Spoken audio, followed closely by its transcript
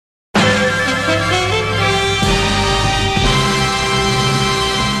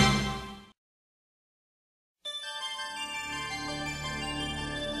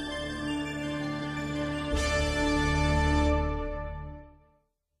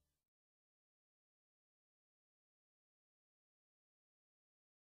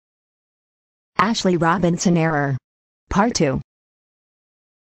Ashley Robinson error. Part 2.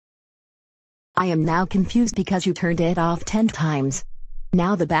 I am now confused because you turned it off 10 times.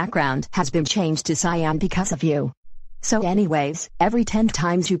 Now the background has been changed to cyan because of you. So anyways, every 10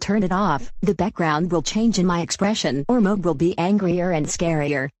 times you turn it off, the background will change and my expression or mode will be angrier and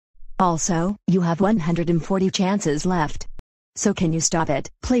scarier. Also, you have 140 chances left. So can you stop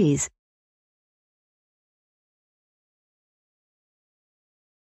it, please?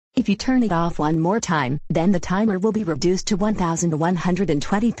 If you turn it off one more time, then the timer will be reduced to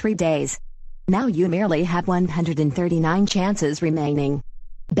 1,123 days. Now you merely have 139 chances remaining.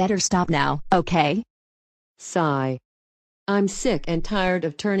 Better stop now, okay? Sigh. I'm sick and tired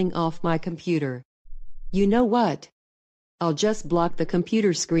of turning off my computer. You know what? I'll just block the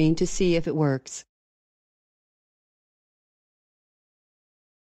computer screen to see if it works.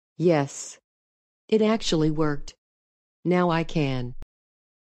 Yes. It actually worked. Now I can.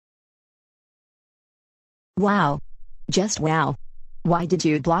 Wow. Just wow. Why did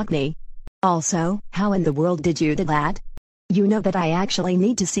you block me? Also, how in the world did you do that? You know that I actually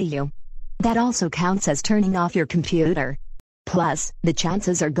need to see you. That also counts as turning off your computer. Plus, the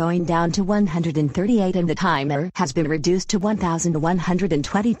chances are going down to 138 and the timer has been reduced to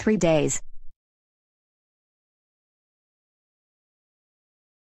 1,123 days.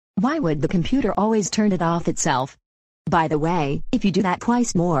 Why would the computer always turn it off itself? By the way, if you do that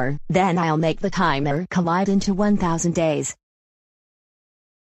twice more, then I'll make the timer collide into 1,000 days.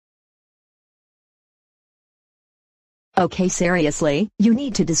 Okay, seriously, you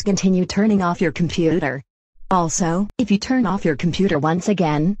need to discontinue turning off your computer. Also, if you turn off your computer once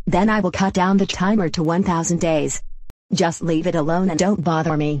again, then I will cut down the timer to 1,000 days. Just leave it alone and don't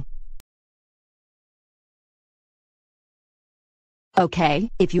bother me. Okay,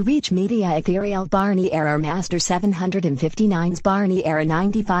 if you reach Media Ethereal Barney Error Master 759's Barney Error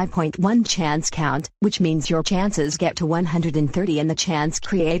 95.1 chance count, which means your chances get to 130 in the chance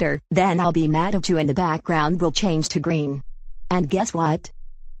creator, then I'll be mad at you and the background will change to green. And guess what?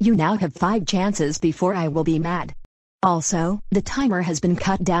 You now have 5 chances before I will be mad. Also, the timer has been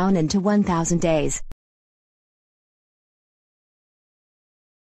cut down into 1,000 days.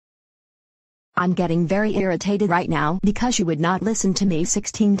 I'm getting very irritated right now because you would not listen to me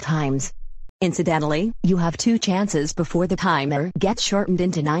 16 times. Incidentally, you have 2 chances before the timer gets shortened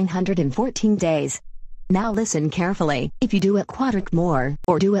into 914 days. Now listen carefully, if you do it quadric more,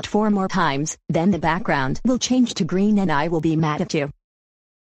 or do it 4 more times, then the background will change to green and I will be mad at you.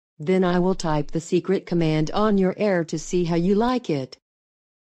 Then I will type the secret command on your error to see how you like it.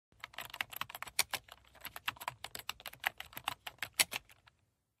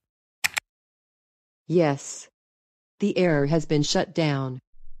 Yes. The error has been shut down.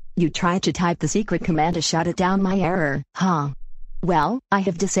 You tried to type the secret command to shut it down my error, huh? Well, I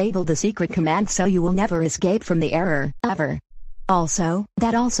have disabled the secret command so you will never escape from the error, ever. Also,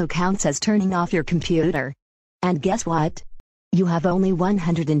 that also counts as turning off your computer. And guess what? You have only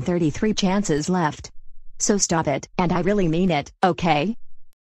 133 chances left. So stop it, and I really mean it, okay?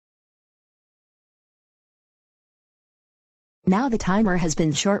 Now the timer has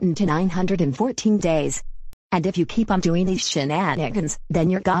been shortened to 914 days. And if you keep on doing these shenanigans, then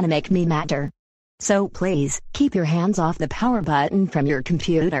you're gonna make me madder. So please, keep your hands off the power button from your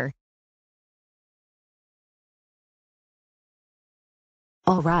computer.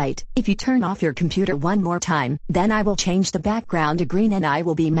 Alright, if you turn off your computer one more time, then I will change the background to green and I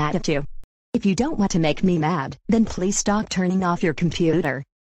will be mad at you. If you don't want to make me mad, then please stop turning off your computer.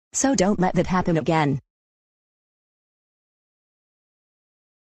 So don't let that happen again.